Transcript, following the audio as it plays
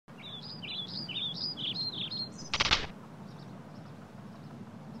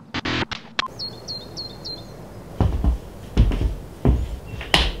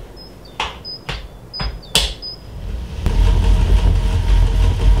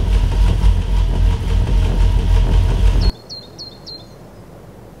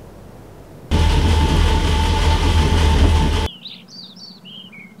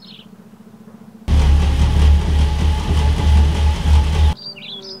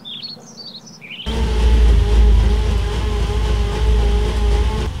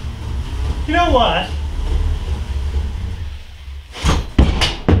know what?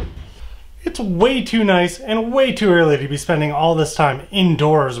 It's way too nice and way too early to be spending all this time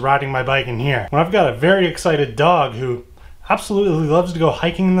indoors riding my bike in here, when I've got a very excited dog who absolutely loves to go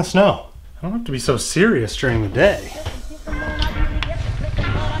hiking in the snow. I don't have to be so serious during the day.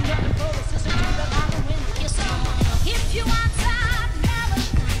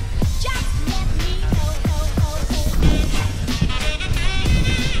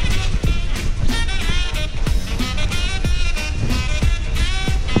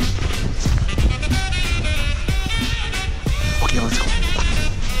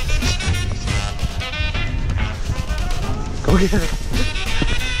 Go get it.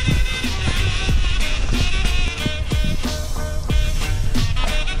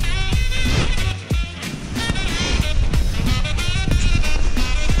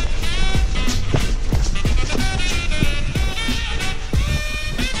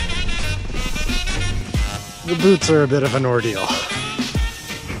 The boots are a bit of an ordeal.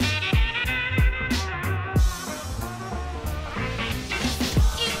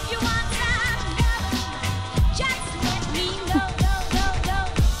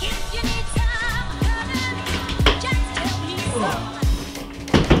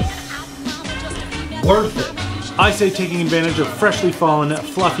 Worth it. I say taking advantage of freshly fallen,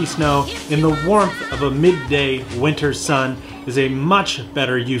 fluffy snow in the warmth of a midday winter sun is a much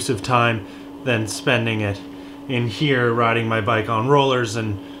better use of time than spending it in here riding my bike on rollers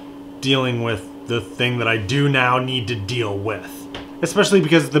and dealing with the thing that I do now need to deal with. Especially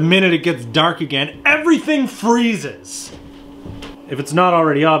because the minute it gets dark again, everything freezes. If it's not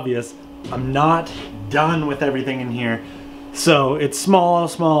already obvious, I'm not done with everything in here. So it's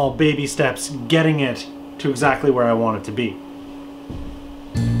small baby steps getting it to exactly where I want it to be.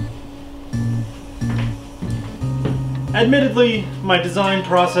 Admittedly, my design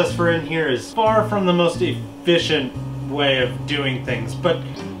process for in here is far from the most efficient way of doing things, but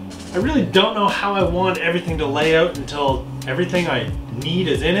I really don't know how I want everything to lay out until everything I need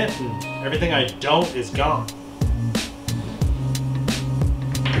is in it and everything I don't is gone.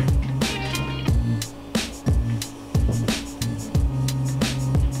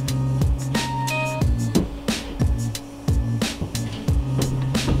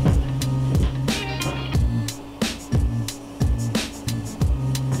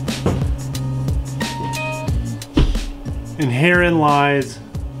 And herein lies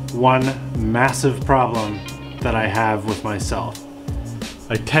one massive problem that I have with myself.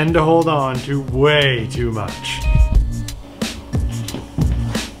 I tend to hold on to way too much.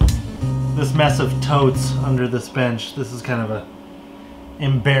 This mess of totes under this bench, this is kind of a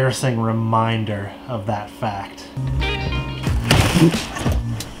embarrassing reminder of that fact.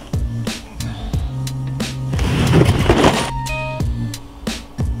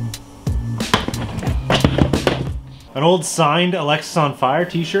 An old signed Alexisonfire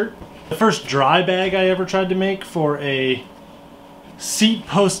t-shirt. The first dry bag I ever tried to make for a seat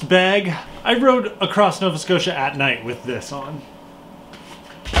post bag. I rode across Nova Scotia at night with this on.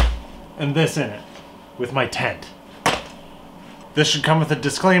 And this in it, with my tent. This should come with a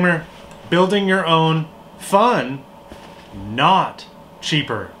disclaimer. Building your own, fun, not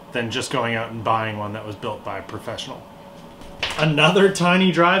cheaper than just going out and buying one that was built by a professional. Another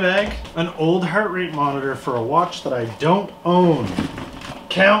tiny dry bag, an old heart rate monitor for a watch that I don't own,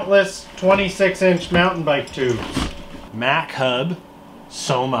 countless 26-inch mountain bike tubes, Mac hub,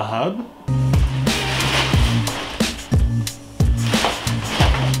 Soma hub,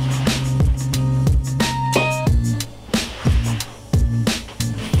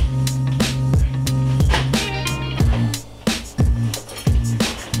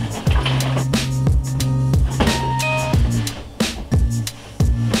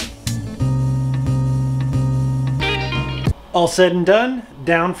 all said and done,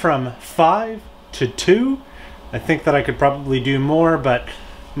 down from 5 to 2. I think that I could probably do more, but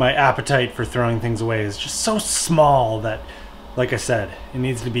my appetite for throwing things away is just so small that, like I said, it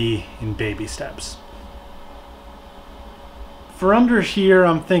needs to be in baby steps. For under here,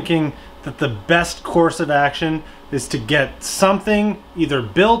 I'm thinking that the best course of action is to get something either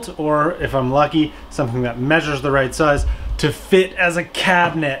built or, if I'm lucky, something that measures the right size to fit as a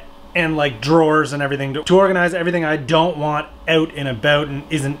cabinet and like drawers and everything to organize everything I don't want out and about and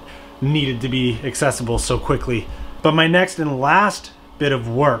isn't needed to be accessible so quickly. But my next and last bit of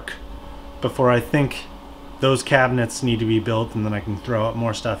work before I think those cabinets need to be built and then I can throw out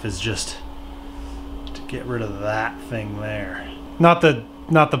more stuff is just to get rid of that thing there. Not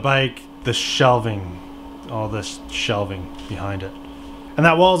the bike, the shelving, all this shelving behind it. And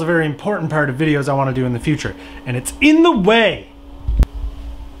that wall is a very important part of videos I want to do in the future, and it's in the way.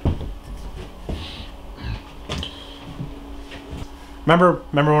 Remember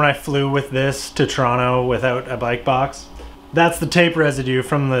when I flew with this to Toronto without a bike box? That's the tape residue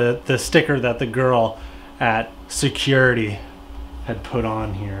from the sticker that the girl at security had put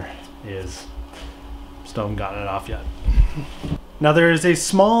on here. Still haven't gotten it off yet. Now there is a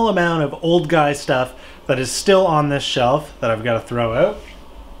small amount of old guy stuff that is still on this shelf that I've got to throw out.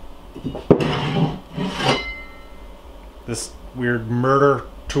 This weird murder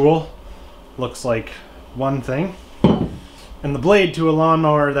tool looks like one thing. And the blade to a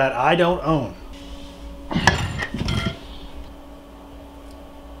lawnmower that I don't own.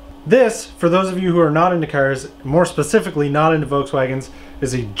 This, for those of you who are not into cars, more specifically not into Volkswagens,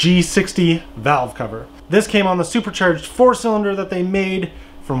 is a G60 valve cover. This came on the supercharged 4-cylinder that they made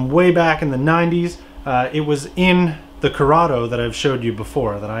from way back in the 90s. It was in the Corrado that I've showed you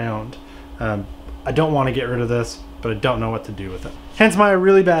before that I owned. I don't want to get rid of this, but I don't know what to do with it. Hence my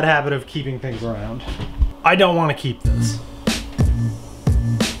really bad habit of keeping things around. I don't want to keep this.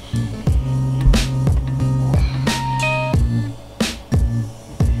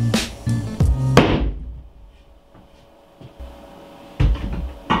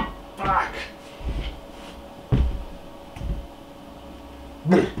 Fuck.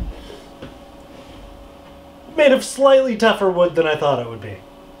 Made of slightly tougher wood than I thought it would be.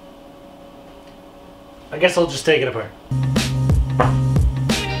 I guess I'll just take it apart.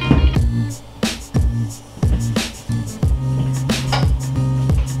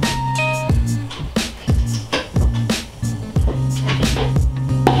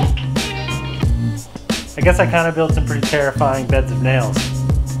 I guess I kind of built some pretty terrifying beds of nails.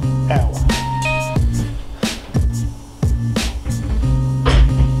 Ow.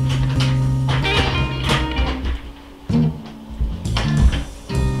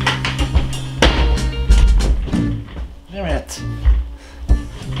 Damn it.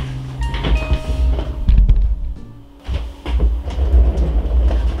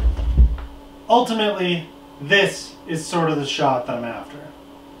 Ultimately, this is sort of the shot that I'm after.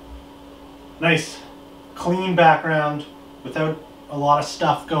 Nice, clean background without a lot of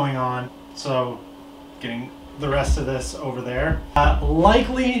stuff going on. So, getting the rest of this over there.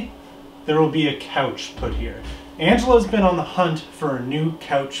 Likely, there will be a couch put here. Angela's been on the hunt for a new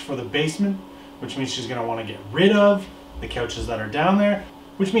couch for the basement, which means she's gonna wanna get rid of the couches that are down there,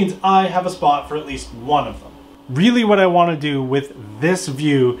 which means I have a spot for at least one of them. Really what I wanna do with this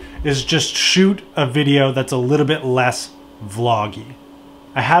view is just shoot a video that's a little bit less vloggy.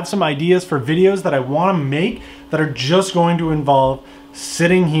 I have some ideas for videos that I wanna make that are just going to involve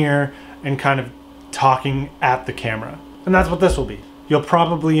sitting here and kind of talking at the camera. And that's what this will be. You'll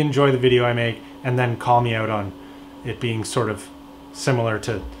probably enjoy the video I make and then call me out on it being sort of similar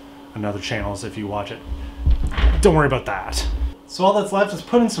to another channels if you watch it. Don't worry about that. So all that's left is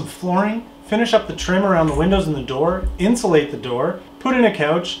put in some flooring, finish up the trim around the windows and the door, insulate the door, put in a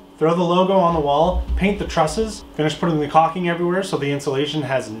couch, throw the logo on the wall, paint the trusses, finish putting the caulking everywhere so the insulation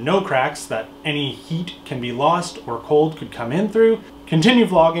has no cracks that any heat can be lost or cold could come in through, continue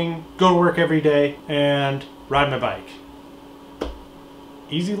vlogging, go to work every day, and ride my bike.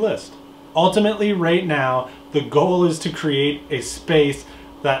 Easy list. Ultimately, right now, the goal is to create a space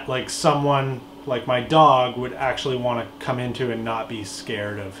that like someone like my dog would actually want to come into and not be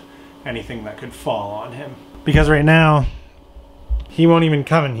scared of anything that could fall on him. Because right now, he won't even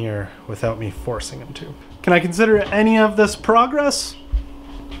come in here without me forcing him to. Can I consider any of this progress?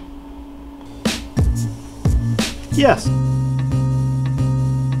 Yes.